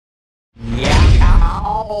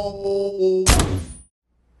Yyyaaooo,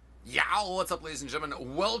 what's up, ladies and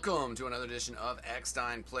gentlemen? Welcome to another edition of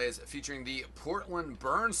eXtine Plays, featuring the Portland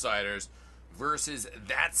Burnsiders versus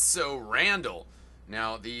Thats So Randal.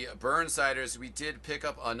 Now, the Burnsiders, we did pick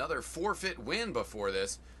up another forfeit win before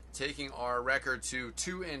this, taking our record to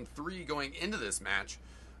 2-3 going into this match.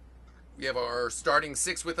 We have our starting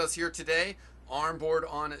six with us here today. Armboard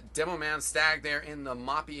on Demo Man Stag there in the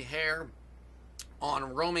moppy hair.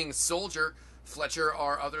 On Roaming Soldier, Fletcher,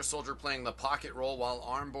 our other soldier, playing the pocket role, while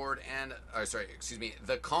Armboard and,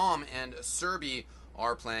 the Calm and Serby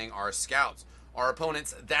are playing our scouts. Our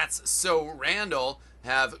opponents, Thats So Randal,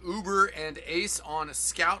 have Uber and Ace on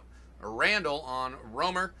Scout, Randall on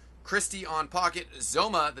Roamer, Christie on Pocket,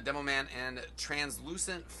 Zoma, the Demo Man, and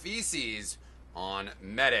Translucent Feces on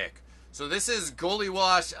Medic. So this is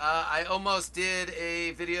Gullywash. I almost did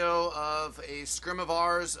a video of a scrim of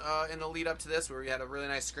ours in the lead up to this, where we had a really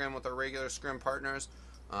nice scrim with our regular scrim partners.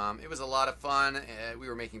 It was a lot of fun. We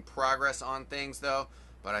were making progress on things, though,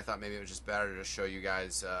 but I thought maybe it was just better to show you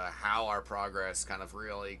guys how our progress kind of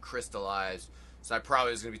really crystallized. So I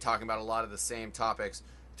probably was going to be talking about a lot of the same topics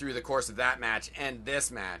through the course of that match and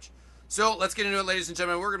this match. So let's get into it, ladies and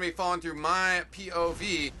gentlemen. We're going to be following through my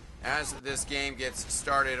POV as this game gets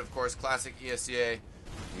started. Of course, classic ESEA.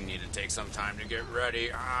 You need to take some time to get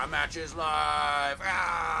ready. Match is live.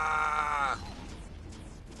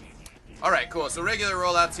 Alright, cool. So regular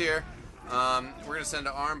rollouts here. We're going to send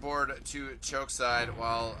an Armboard to choke side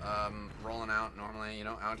while rolling out normally,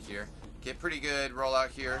 out here. Get pretty good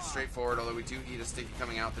rollout here, straightforward, although we do eat a sticky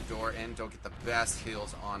coming out the door and don't get the best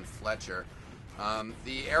heals on Fletcher.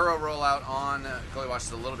 The arrow rollout on Gullywash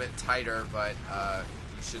is a little bit tighter, but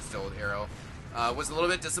should still with arrow. Was a little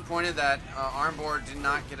bit disappointed that Armboard did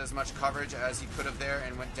not get as much coverage as he could have there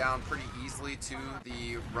and went down pretty easily to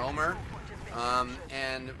the roamer,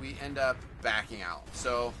 and we end up backing out.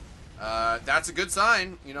 So that's a good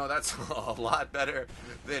sign. That's a lot better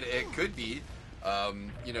than it could be.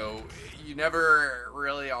 You never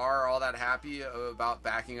really are all that happy about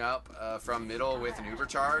backing up from middle with an Uber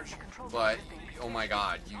charge, but oh my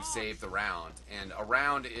god, you saved the round, and a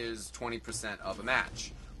round is 20% of a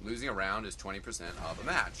match. Losing a round is 20% of a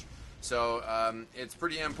match. So it's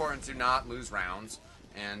pretty important to not lose rounds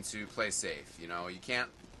and to play safe. You can't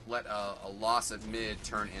let a loss at mid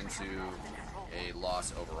turn into a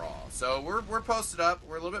loss overall. So we're posted up.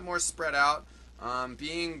 We're a little bit more spread out.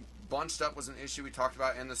 Being bunched up was an issue we talked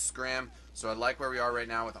about in the scrim, so I like where we are right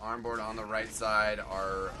now with Armboard on the right side,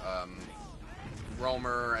 our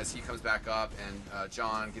roamer as he comes back up, and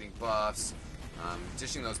John getting buffs,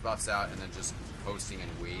 dishing those buffs out, and then just posting and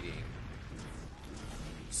waiting.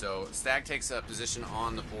 So Stag takes a position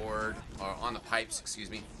on the board, or on the pipes, excuse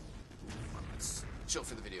me. Let's chill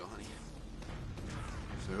for the video, honey.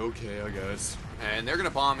 So, okay, I guess. And they're going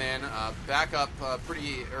to bomb in, back up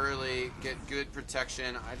pretty early, get good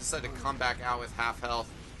protection. I decided to come back out with half health,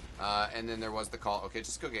 and then there was the call, okay,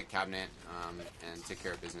 just go get cabinet and take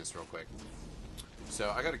care of business real quick.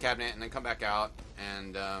 So I go to cabinet and then come back out,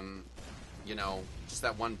 and, just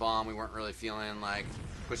that one bomb, we weren't really feeling like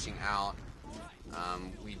pushing out.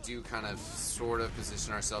 We do kind of sort of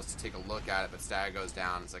position ourselves to take a look at it, but Stag goes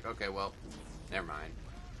down. It's like, okay, well, never mind.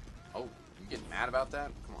 Oh, you getting mad about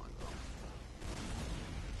that? Come on,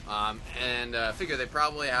 girl. Figure they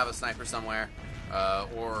probably have a sniper somewhere,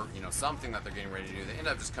 or something that they're getting ready to do. They end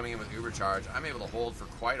up just coming in with Uber charge. I'm able to hold for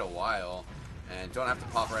quite a while and don't have to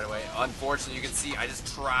pop right away. Unfortunately, you can see I just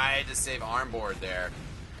tried to save Armboard there,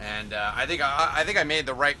 and I think I made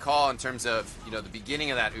the right call in terms of the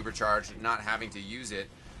beginning of that Uber charge, not having to use it.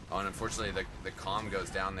 Oh, and unfortunately, the Calm goes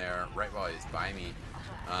down there right while he's by me.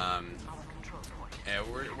 And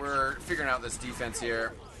we're figuring out this defense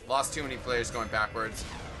here. Lost too many players going backwards.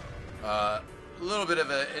 A little bit of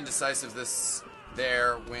an indecisiveness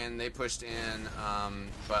there when they pushed in,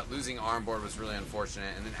 but losing Armboard was really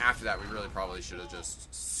unfortunate. And then after that, we really probably should have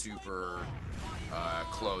just super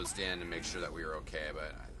closed in to make sure that we were okay.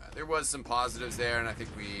 But there was some positives there, and I think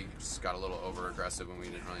we just got a little over-aggressive when we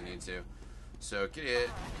didn't really need to. So get it,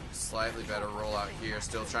 slightly better rollout here.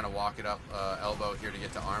 Still trying to walk it up elbow here to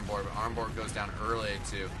get to Armboard, but Armboard goes down early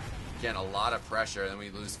to, again, a lot of pressure. Then we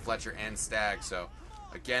lose Fletcher and Stag. So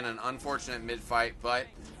again, an unfortunate mid-fight, but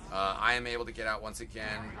I am able to get out once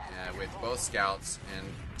again with both scouts and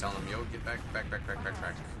telling them, yo, get back. You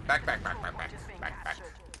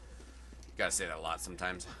gotta say that a lot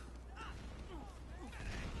sometimes.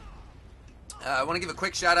 I want to give a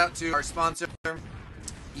quick shout out to our sponsor,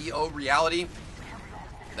 EO Reality.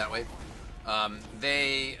 That way.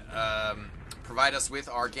 They provide us with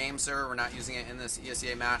our game server. We're not using it in this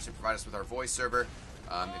ESEA match. They provide us with our voice server.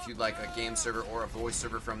 If you'd like a game server or a voice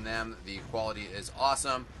server from them, the quality is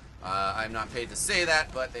awesome. I'm not paid to say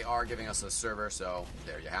that, but they are giving us a server, so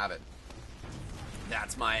there you have it.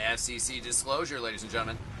 That's my FCC disclosure, ladies and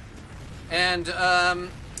gentlemen. And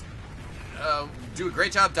do a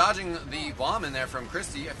great job dodging the bomb in there from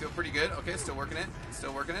Christy. I feel pretty good. Okay, still working it.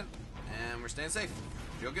 Still working it. And we're staying safe.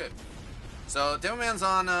 Feel good. So, Demo Man's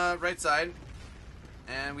on right side.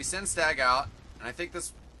 And we send Stag out. And I think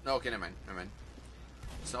this... No, okay, never mind. Never mind.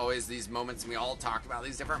 There's always these moments, and we all talk about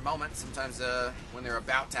these different moments. Sometimes when they're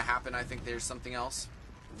about to happen, I think there's something else.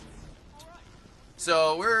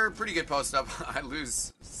 So, we're pretty good post up. I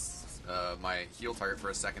lose my heal target for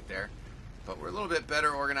a second there. But we're a little bit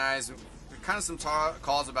better organized. There's kind of some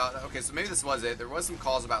calls about... Okay, so maybe this was it. There was some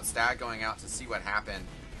calls about Stag going out to see what happened.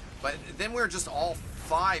 But then we're just all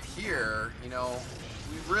 5 here. You know,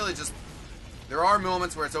 we really just... There are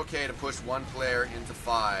moments where it's okay to push one player into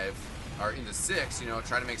 5, or into 6, you know,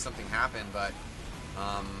 try to make something happen, but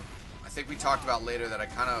I think we talked about later that I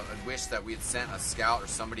kind of wish that we had sent a scout or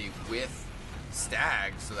somebody with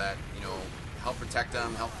Stag so that, you know, help protect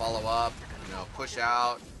them, help follow up, you know, push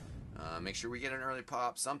out, make sure we get an early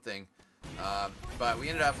pop, something. But we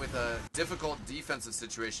ended up with a difficult defensive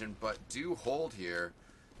situation, but do hold here,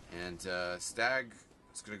 and Stag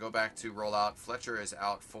is going to go back to rollout. Fletcher is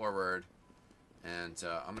out forward. And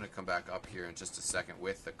I'm going to come back up here in just a second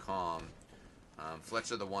with the comm.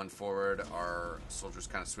 Fletcher the one forward. Our soldiers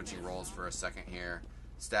kind of switching roles for a second here.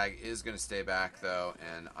 Stag is going to stay back though,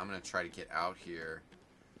 and I'm going to try to get out here.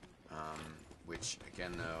 Which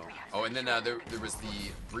again though... Oh, and then there was the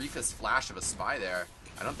briefest flash of a spy there.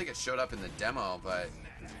 I don't think it showed up in the demo, but...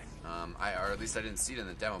 or at least I didn't see it in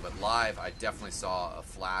the demo, but live I definitely saw a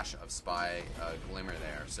flash of spy glimmer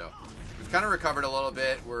there. So we've kind of recovered a little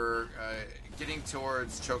bit. We're getting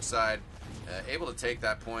towards choke side, able to take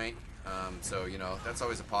that point. So, you know, that's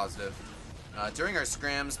always a positive. During our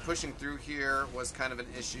scrims, pushing through here was kind of an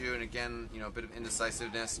issue, and again, you know, a bit of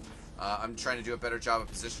indecisiveness. I'm trying to do a better job of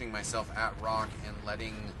positioning myself at rock and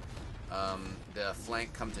letting the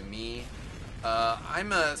flank come to me.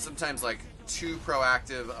 I'm sometimes like too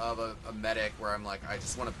proactive of a medic where I'm like, I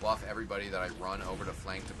just want to buff everybody that I run over to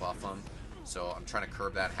flank to buff them. So I'm trying to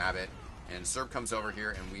curb that habit. And Serb comes over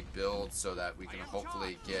here and we build so that we can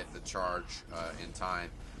hopefully get the charge in time.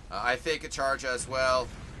 I fake a charge as well.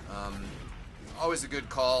 Always a good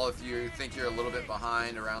call if you think you're a little bit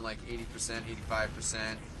behind, around like 80%,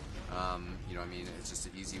 85%. You know, I mean, it's just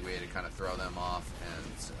an easy way to kind of throw them off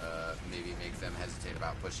and maybe make them hesitate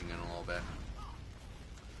about pushing in a little bit.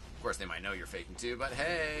 Of course, they might know you're faking too, but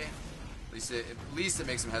hey, at least it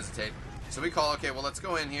makes them hesitate. So we call, okay, well, let's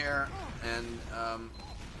go in here and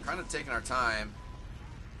kind of taking our time.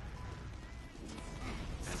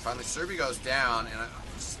 And finally, Serby goes down, and I'm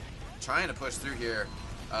just trying to push through here.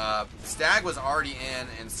 Stag was already in,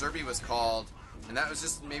 and Serby was called, and that was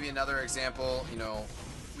just maybe another example. You know,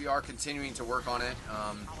 we are continuing to work on it,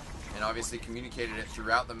 and obviously communicated it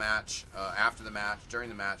throughout the match, after the match, during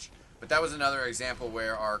the match. But that was another example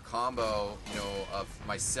where our combo, you know, of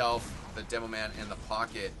myself, the demo man, and the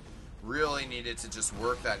pocket really needed to just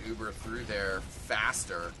work that Uber through there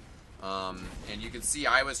faster. And you can see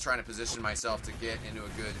I was trying to position myself to get into a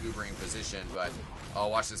good Ubering position, but oh,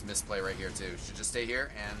 watch this misplay right here too. Should just stay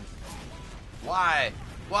here and why?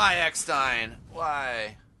 Why, eXtine?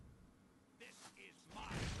 Why?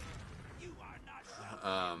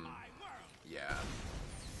 Yeah.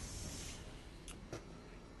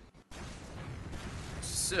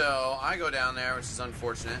 So I go down there, which is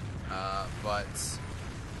unfortunate, but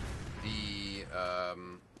the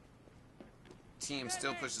team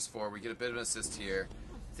still pushes forward. We get a bit of an assist here.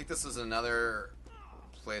 I think this was another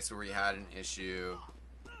place where we had an issue.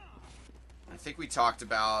 I think we talked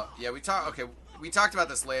about... Yeah, we talked about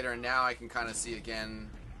this later, and now I can kind of see again...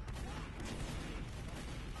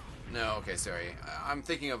 No, okay, sorry. I'm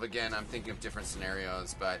thinking of different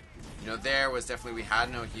scenarios, but, you know, there was definitely, we had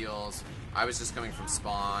no heals. I was just coming from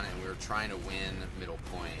spawn, and we were trying to win middle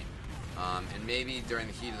point. And maybe during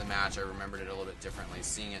the heat of the match, I remembered it a little bit differently,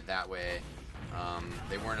 seeing it that way.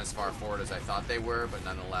 They weren't as far forward as I thought they were, but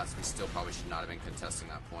nonetheless, we still probably should not have been contesting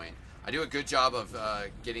that point. I do a good job of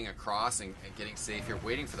getting across and getting safe here,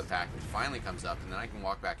 waiting for the pack. It finally comes up, and then I can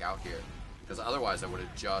walk back out here. Because otherwise, I would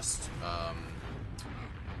have just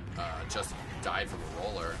died from a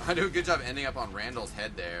roller. I do a good job ending up on Randall's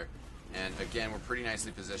head there. And again, we're pretty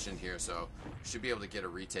nicely positioned here, so we should be able to get a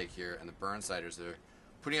retake here. And the Burnsiders are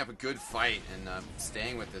putting up a good fight and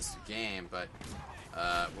staying with this game, but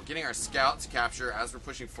we're getting our scout to capture as we're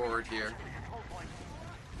pushing forward here.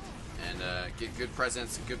 And get good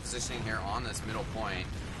presence, good positioning here on this middle point.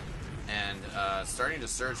 and starting to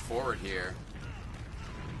surge forward here.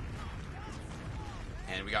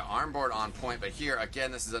 And we got armboard on point, but here,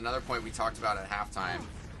 again, this is another point we talked about at halftime.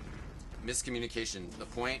 Miscommunication. The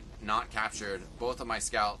point not captured. Both of my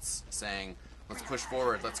scouts saying, let's push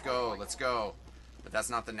forward, let's go, let's go. But that's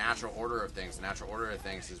not the natural order of things. The natural order of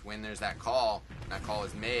things is when there's that call, and that call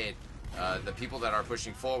is made, the people that are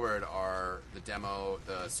pushing forward are the demo,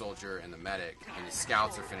 the soldier, and the medic, and the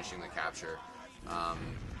scouts are finishing the capture.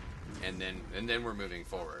 And then we're moving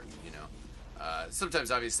forward, you know.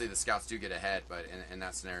 Sometimes, obviously, the scouts do get ahead, but in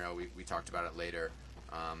that scenario, we talked about it later.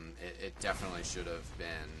 It definitely should have been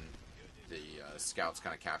the scouts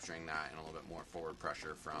kind of capturing that and a little bit more forward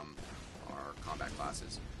pressure from our combat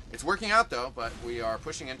classes. It's working out, though, but we are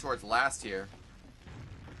pushing in towards last here.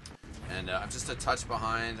 And I'm just a touch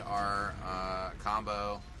behind our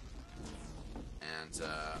combo. And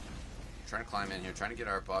trying to climb in here, trying to get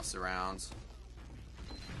our buffs around.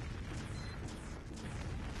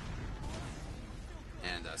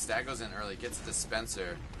 And Stag goes in early, gets a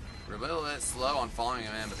dispenser. We're a little bit slow on following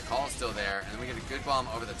him in, but the call is still there. And then we get a good bomb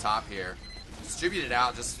over the top here. Distribute it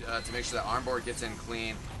out just to make sure that armboard gets in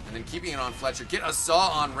clean. And then keeping it on Fletcher. Get a saw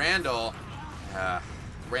on Randall.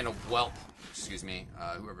 Randall Whelp, excuse me.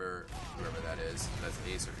 Whoever that is. That's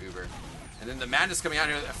Ace or Uber. And then the Madness coming out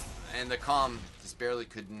here, and the Calm just barely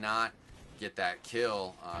could not get that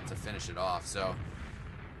kill to finish it off. So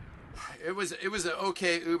it was an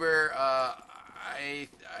okay Uber. I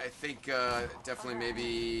think definitely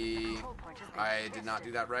maybe I did not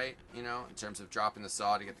do that right, you know, in terms of dropping the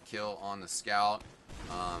saw to get the kill on the scout.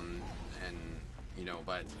 And, you know,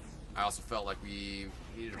 but I also felt like we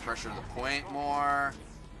needed to pressure the point more.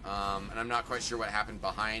 And I'm not quite sure what happened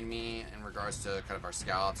behind me in regards to kind of our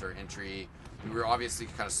scouts or entry. We were obviously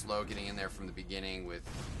kind of slow getting in there from the beginning with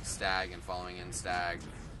Stag and following in Stag.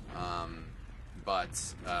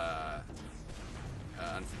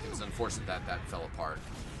 It was unfortunate that that fell apart.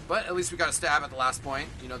 But at least we got a stab at the last point.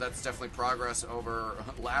 You know, that's definitely progress over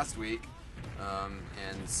last week.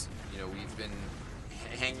 And, you know, we've been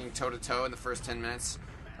hanging toe-to-toe in the first 10 minutes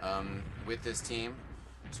with this team.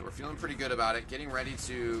 So we're feeling pretty good about it. Getting ready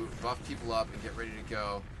to buff people up and get ready to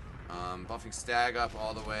go. Buffing Stag up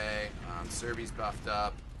all the way. Serby's buffed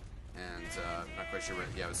up. And not quite sure where.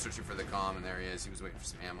 Yeah, I was searching for the Calm, and there he is. He was waiting for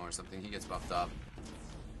some ammo or something. He gets buffed up.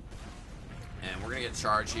 And we're going to get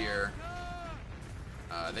charge here.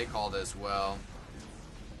 They called as well.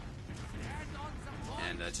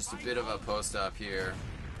 And just a bit of a post up here.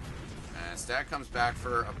 Stag comes back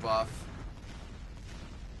for a buff.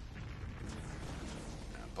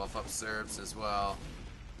 Buff up Serbs as well.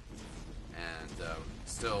 And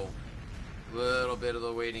still a little bit of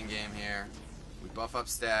the waiting game here. We buff up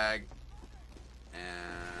Stag.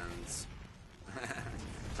 And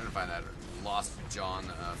trying to find that. Lost John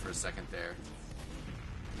for a second there.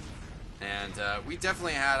 And we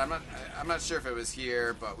definitely had, I'm not sure if it was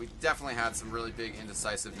here, but we definitely had some really big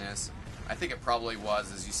indecisiveness. I think it probably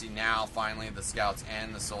was, as you see now, finally the scouts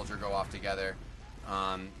and the soldier go off together.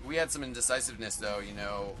 We had some indecisiveness though, you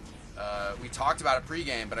know. We talked about it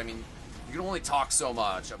pregame, but I mean, you can only talk so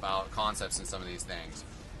much about concepts in some of these things.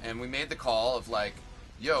 And we made the call of like,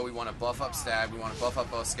 yo, we want to buff up Stag, we want to buff up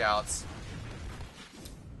both scouts.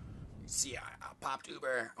 See, I popped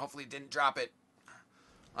Uber. Hopefully didn't drop it.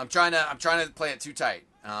 I'm trying to play it too tight.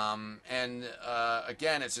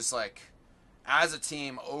 Again, it's just like, as a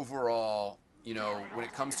team overall, you know, when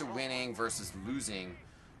it comes to winning versus losing,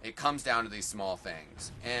 it comes down to these small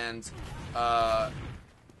things. And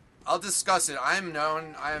I'll discuss it. I'm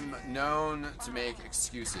known to make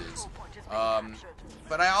excuses.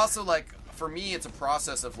 But I also like, for me, it's a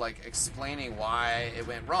process of like explaining why it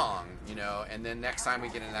went wrong, you know, and then next time we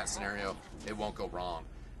get in that scenario, it won't go wrong.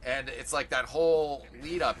 And it's like that whole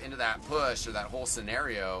lead up into that push or that whole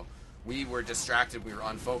scenario, we were distracted, we were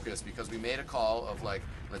unfocused because we made a call of like,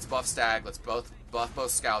 let's buff Stag, let's buff both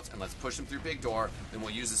scouts, and let's push them through big door, then we'll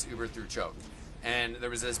use this Uber through choke. And there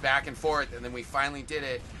was this back and forth, and then we finally did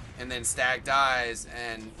it, and then Stag dies,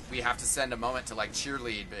 and we have to send a moment to like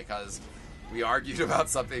cheerlead because we argued about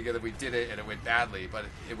something and then we did it and it went badly, but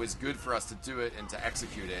it was good for us to do it and to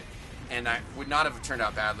execute it. And I would not have turned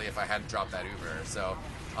out badly if I hadn't dropped that Uber. So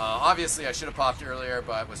obviously I should have popped earlier,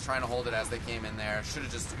 but was trying to hold it as they came in there. Should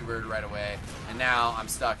have just Ubered right away. And now I'm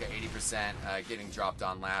stuck at 80%, getting dropped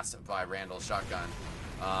on last by Randall's shotgun.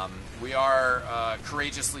 We are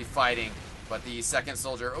courageously fighting, but the second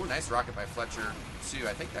soldier, oh, nice rocket by Fletcher too.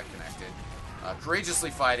 I think that connected. Courageously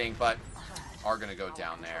fighting, but are going to go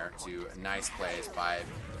down there to nice plays by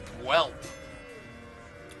Whelp.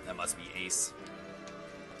 That must be Ace.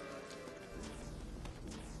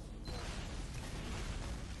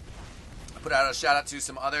 Put out a shout out to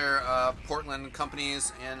some other Portland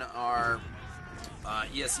companies in our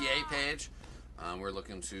ESEA page. We're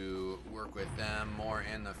looking to work with them more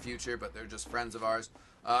in the future, but they're just friends of ours.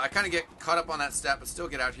 I kind of get caught up on that step, but still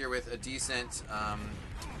get out here with a decent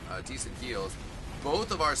heals.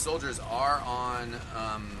 Both of our soldiers are on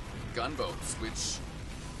gunboats, which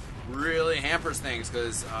really hampers things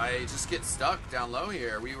because I just get stuck down low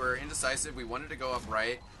here. We were indecisive. We wanted to go up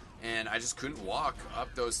right, and I just couldn't walk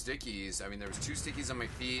up those stickies. I mean, there was 2 stickies on my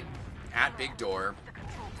feet at big door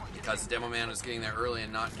because the demo man was getting there early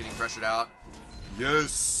and not getting pressured out.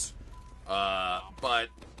 Yes!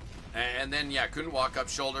 And then, yeah, couldn't walk up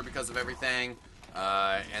shoulder because of everything.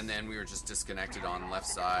 And then we were just disconnected on the left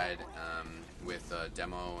side with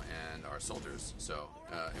demo and our soldiers. So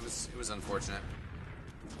it was unfortunate.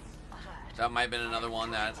 That might have been another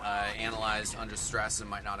one that I analyzed under stress and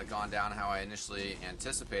might not have gone down how I initially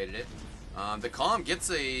anticipated it. The column gets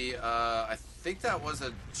a, I think that was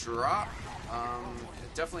a drop.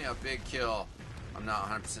 Definitely a big kill. I'm not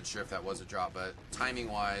 100% sure if that was a drop, but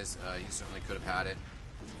timing-wise, he certainly could have had it.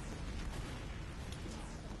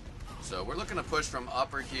 So we're looking to push from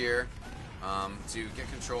upper here to get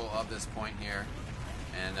control of this point here.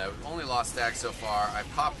 And we've only lost Stag so far. I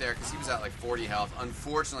popped there because he was at like 40 health.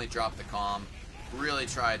 Unfortunately, dropped the comm. Really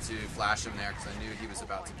tried to flash him there because I knew he was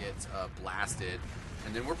about to get blasted.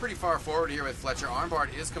 And then we're pretty far forward here with Fletcher.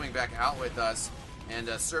 Armbard is coming back out with us. And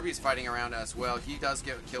Serby's fighting around as well. He does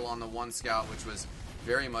get a kill on the 1 scout, which was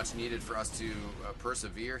very much needed for us to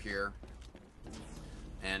persevere here.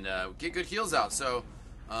 And get good heals out. So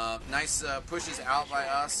nice pushes out by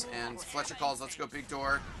us. And Fletcher calls, let's go big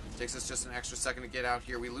door. Takes us just an extra second to get out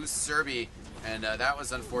here. We lose Serby, and that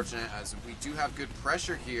was unfortunate as we do have good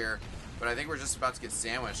pressure here, but I think we're just about to get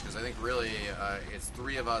sandwiched because I think really it's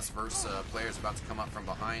 3 of us versus players about to come up from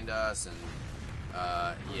behind us, and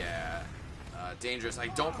yeah, dangerous. I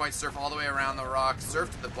don't quite surf all the way around the rock,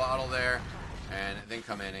 surf to the bottle there, and then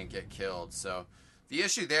come in and get killed. So the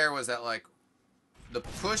issue there was that like the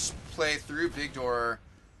push play through big door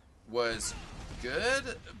was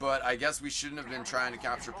good, but I guess we shouldn't have been trying to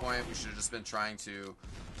capture point. We should have just been trying to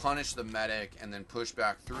punish the medic and then push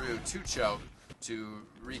back through to choke to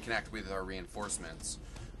reconnect with our reinforcements.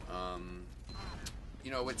 You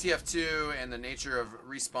know, with TF2 and the nature of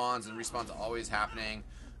respawns and respawns always happening,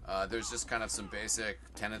 there's just kind of some basic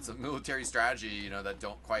tenets of military strategy, you know, that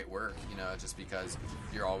don't quite work, you know, just because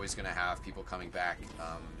you're always going to have people coming back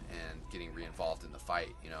and getting re-involved in the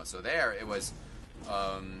fight, you know. So there, it was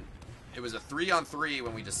a 3-on-3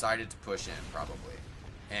 when we decided to push in, probably.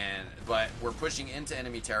 But we're pushing into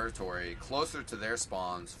enemy territory, closer to their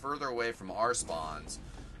spawns, further away from our spawns.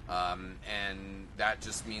 And that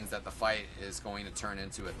just means that the fight is going to turn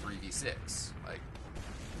into a 3v6. Like,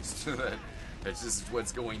 that's just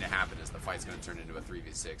what's going to happen, is the fight's going to turn into a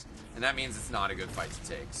 3v6. And that means it's not a good fight to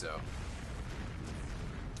take, so.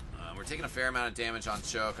 We're taking a fair amount of damage on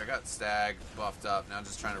choke. I got Stag buffed up. Now I'm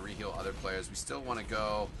just trying to re-heal other players. We still want to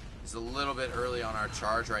go. It's a little bit early on our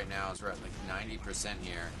charge right now, as we're at like 90%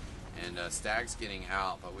 here. And Stag's getting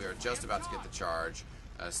out, but we are just about to get the charge.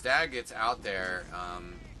 Stag gets out there,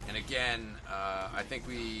 and again, I think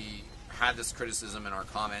we had this criticism in our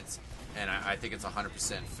comments, and I think it's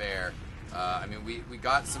 100% fair. I mean, we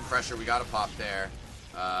got some pressure, we got a pop there,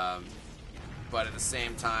 but at the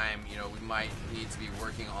same time, you know, we might need to be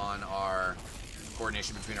working on our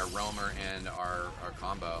coordination between our roamer and our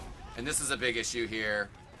combo. And this is a big issue here.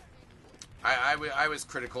 I was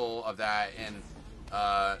critical of that, and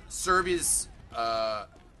Serby's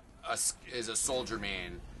is a soldier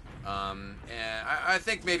main, and I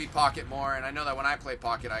think maybe pocket more. And I know that when I play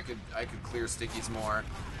pocket, I could clear stickies more.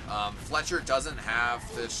 Fletcher doesn't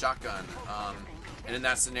have the shotgun, and in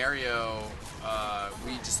that scenario,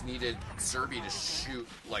 we just needed Serby to shoot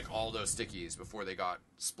like all those stickies before they got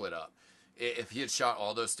split up. If he had shot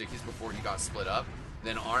all those stickies before he got split up,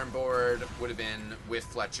 then Armboard would have been with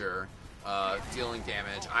Fletcher. Dealing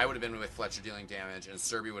damage. I would have been with Fletcher dealing damage, and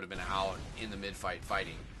Serby would have been out in the mid-fight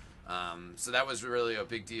fighting. So that was really a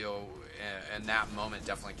big deal, and that moment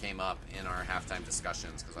definitely came up in our halftime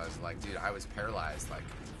discussions, because I was like, dude, I was paralyzed, like,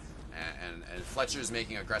 and Fletcher's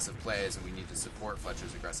making aggressive plays, and we need to support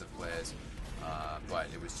Fletcher's aggressive plays, but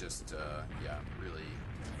it was just, yeah,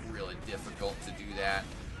 really difficult to do that.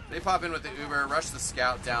 They pop in with the Uber, rush the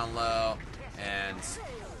scout down low, and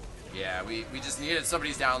yeah, we just needed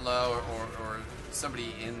somebody's down low or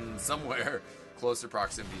somebody in somewhere closer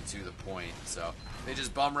proximity to the point. So they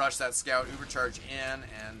just bum rushed that scout, Uber charge in,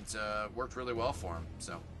 and worked really well for him.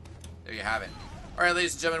 So there you have it. All right,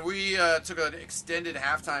 ladies and gentlemen, we took an extended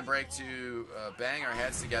halftime break to bang our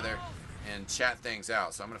heads together. and chat things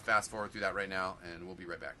out. So I'm going to fast forward through that right now, and we'll be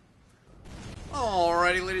right back.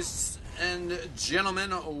 Alrighty, ladies and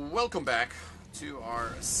gentlemen, welcome back to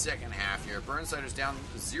our second half here. Burnsiders down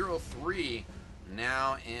 0-3,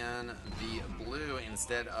 now in the blue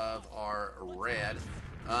instead of our red.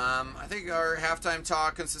 I think our halftime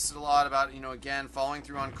talk consisted a lot about, again, following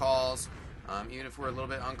through on calls, even if we're a little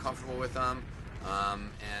bit uncomfortable with them,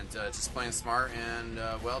 and just playing smart and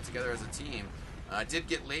well together as a team. I did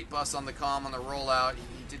get late bus on the comm on the rollout. He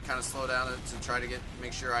did kind of slow down to try to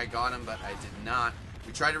make sure I got him, but I did not.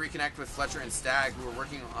 We tried to reconnect with Fletcher and Stag, who were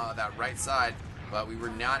working that right side, but we were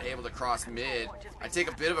not able to cross mid. I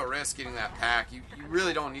take a bit of a risk getting that pack. You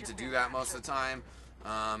really don't need to do that most of the time,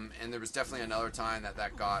 and there was definitely another time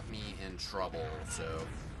that got me in trouble. So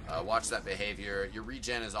watch that behavior. Your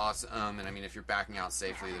regen is awesome, and I mean, if you're backing out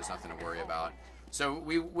safely, there's nothing to worry about. So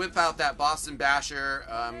we whip out that Boston Basher,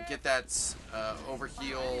 get that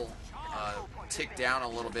overheal tick down a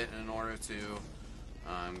little bit in order to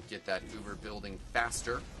get that Uber building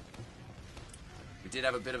faster. We did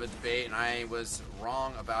have a bit of a debate, and I was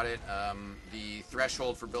wrong about it. The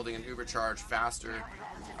threshold for building an Uber charge faster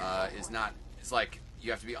it's like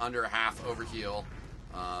you have to be under half overheal.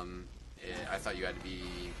 I thought you had to be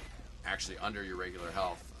actually under your regular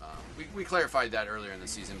health. We clarified that earlier in the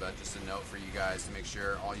season, but just a note for you guys to make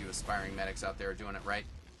sure all you aspiring medics out there are doing it right.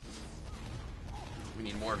 We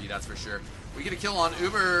need more of you, that's for sure. We get a kill on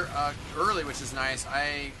Uber early, which is nice.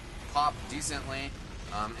 I pop decently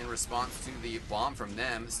in response to the bomb from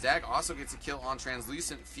them. Stag also gets a kill on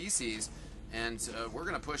Translucent Feces, and we're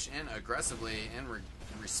going to push in aggressively in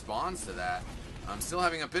response to that. I'm still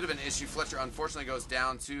having a bit of an issue. Fletcher unfortunately goes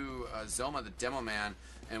down to Zoma, the demo man,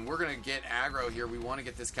 and we're going to get aggro here. We want to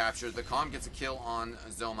get this captured. The comm gets a kill on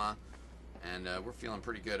Zoma, and we're feeling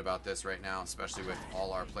pretty good about this right now, especially with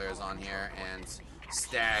all our players on here, and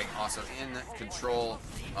Stag also in control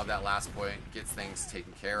of that last point, gets things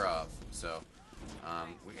taken care of. So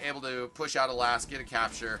we're able to push out a last, get a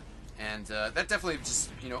capture, and that definitely just,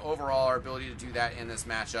 overall our ability to do that in this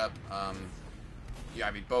matchup, yeah,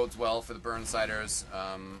 I mean, bodes well for the Burnsiders.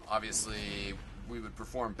 Obviously, we would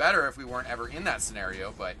perform better if we weren't ever in that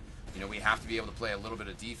scenario, but, we have to be able to play a little bit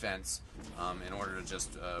of defense in order to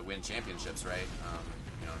just win championships, right?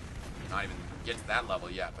 Not even get to that level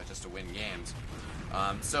yet, but just to win games.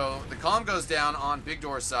 So the comm goes down on Big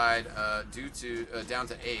Door side due to down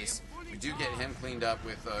to Ace. We do get him cleaned up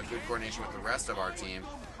with good coordination with the rest of our team.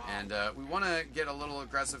 And we want to get a little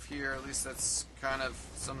aggressive here. At least that's kind of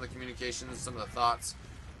some of the communications, some of the thoughts.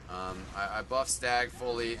 I buff Stag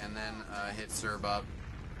fully and then hit Serb up.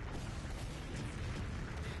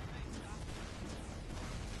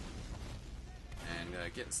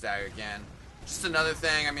 And getting Stag again. Just another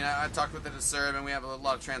thing, I mean, I talked with it at Serb, and we have a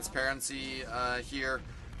lot of transparency here.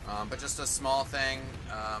 But just a small thing,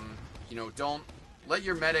 don't let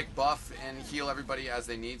your medic buff and heal everybody as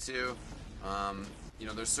they need to.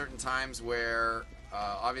 There's certain times where,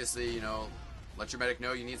 obviously, let your medic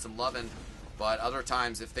know you need some loving, but other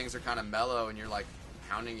times if things are kind of mellow and you're like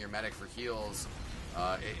pounding your medic for heals,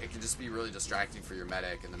 it can just be really distracting for your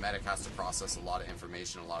medic, and the medic has to process a lot of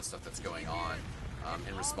information, a lot of stuff that's going on,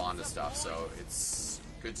 and respond to stuff, so it's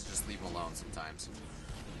good to just leave them alone sometimes.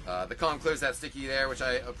 The comm clears that sticky there, which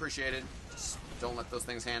I appreciated. Just don't let those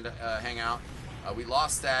things hang out. We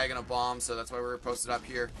lost Stag in a bomb, so that's why we're posted up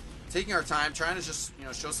here. Taking our time, trying to just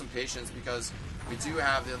show some patience because we do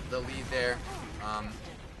have the lead there.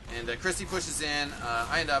 And Christy pushes in.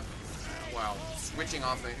 I end up, switching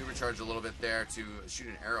off my Uber charge a little bit there to shoot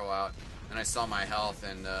an arrow out. And I saw my health,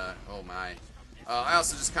 and oh my. I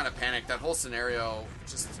also just kind of panicked. That whole scenario,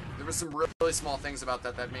 there was some really small things about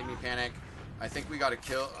that made me panic. I think we got a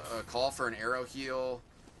call for an arrow heal.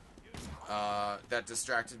 That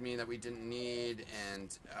distracted me that we didn't need,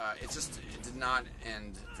 and it did not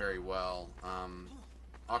end very well.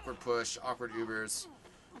 Awkward push, awkward Ubers,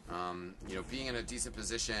 being in a decent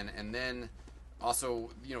position, and then also,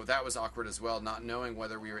 that was awkward as well, not knowing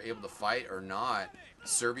whether we were able to fight or not.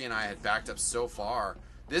 Serbia and I had backed up so far.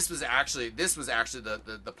 This was actually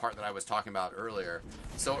the part that I was talking about earlier.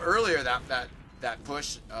 So earlier that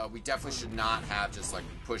push, we definitely should not have just like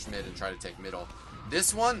push mid and try to take middle.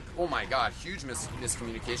 This one, oh my god, huge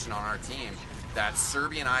miscommunication on our team. That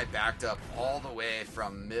Serbia and I backed up all the way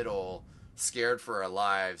from middle, scared for our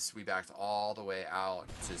lives. We backed all the way out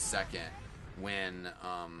to second when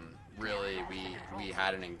really we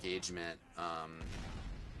had an engagement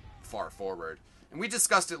far forward. And we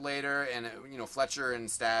discussed it later, and Fletcher and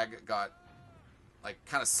Stag got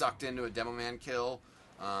kind of sucked into a demo man kill.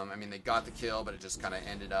 I mean, they got the kill, but it just kind of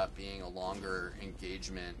ended up being a longer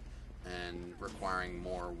engagement and requiring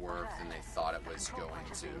more work than they thought it was going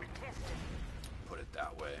to. Put it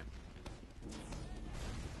that way.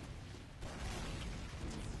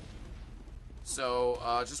 So,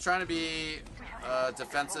 just trying to be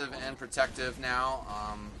defensive and protective now.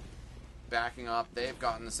 Backing up. They've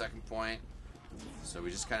gotten the second point. So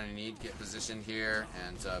we just kind of need to get positioned here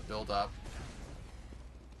and build up.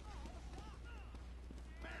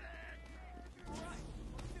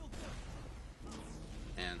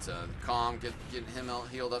 And Calm, getting him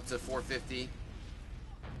healed up to 450.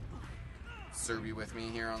 Serby with me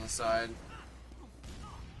here on the side.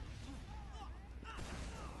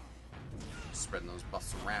 Spreading those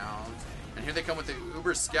buffs around. And here they come with the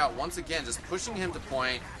Uber Scout once again, just pushing him to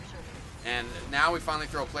point. And now we finally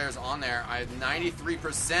throw players on there. I have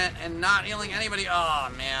 93% and not healing anybody.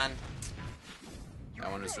 Oh, man.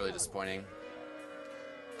 That one was really disappointing.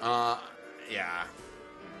 Yeah.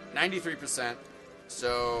 93%.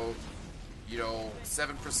 So, you know,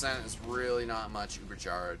 7% is really not much Uber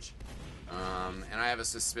charge. And I have a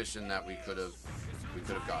suspicion that we could have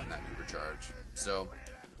gotten that Uber charge. So,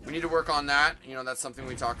 we need to work on that. You know, that's something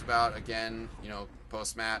we talked about again, you know,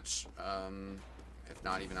 post-match. If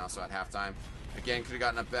not even also at halftime. Again, could have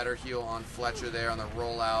gotten a better heal on Fletcher there on the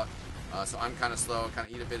rollout. So I'm kind of slow, kind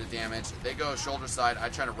of eat a bit of damage. They go shoulder side. I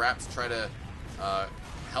try to wrap to try to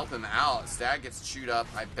help him out. Stag gets chewed up.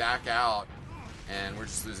 I back out, and we're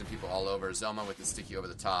just losing people all over. Zelma with the sticky over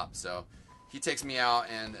the top. So he takes me out,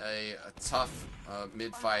 and a tough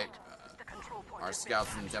mid-fight. Our scouts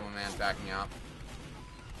and Demo Man backing out.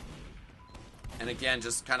 And again,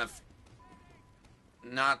 just kind of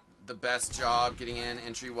not the best job getting in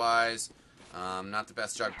entry-wise, not the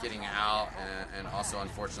best job getting out, and also,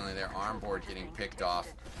 unfortunately, their arm board getting picked off.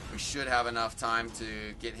 We should have enough time to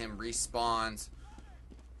get him respawned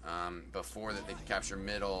before that they can capture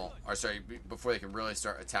middle, or sorry, before they can really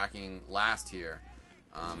start attacking last here.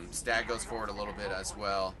 Stag goes forward a little bit as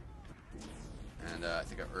well, and I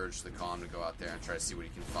think I urged the Calm to go out there and try to see what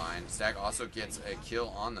he can find. Stag also gets a kill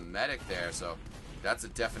on the medic there, so that's a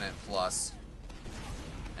definite plus.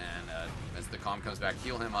 And as the Calm comes back,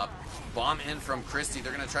 heal him up. Bomb in from Christie.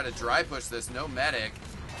 They're going to try to dry push this. No medic.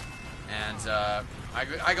 And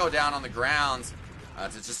I go down on the ground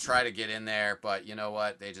to just try to get in there. But you know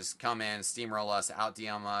what? They just come in, steamroll us,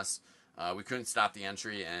 out-DM us. We couldn't stop the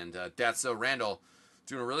entry. And Thats So Randal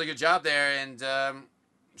doing a really good job there and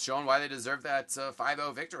showing why they deserve that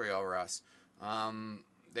 5-0 victory over us.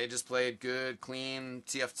 They just played good, clean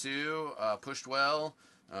TF2, pushed well,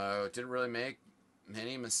 didn't really make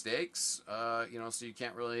many mistakes, you know, so you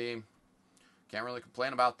can't really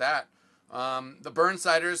complain about that. The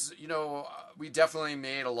Burnsiders, you know, we definitely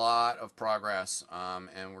made a lot of progress,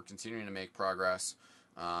 and we're continuing to make progress,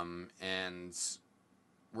 and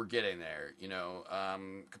we're getting there. You know,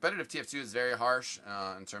 competitive TF2 is very harsh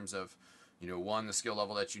in terms of, you know, one, the skill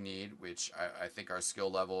level that you need, which I think our skill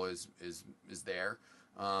level is there.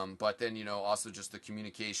 But then, you know, also just the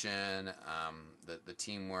communication, the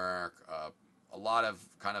teamwork, a lot of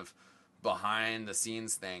kind of behind the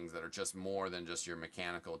scenes things that are just more than just your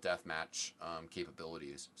mechanical deathmatch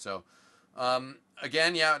capabilities. So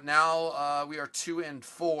again, yeah, now we are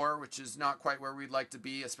 2-4, which is not quite where we'd like to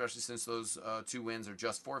be, especially since those 2 wins are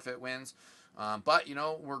just forfeit wins. But you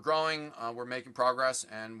know, we're growing, we're making progress,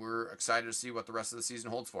 and we're excited to see what the rest of the season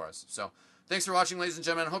holds for us. So thanks for watching, ladies and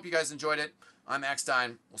gentlemen. I hope you guys enjoyed it. I'm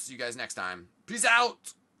eXtine. We'll see you guys next time. Peace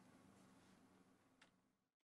out.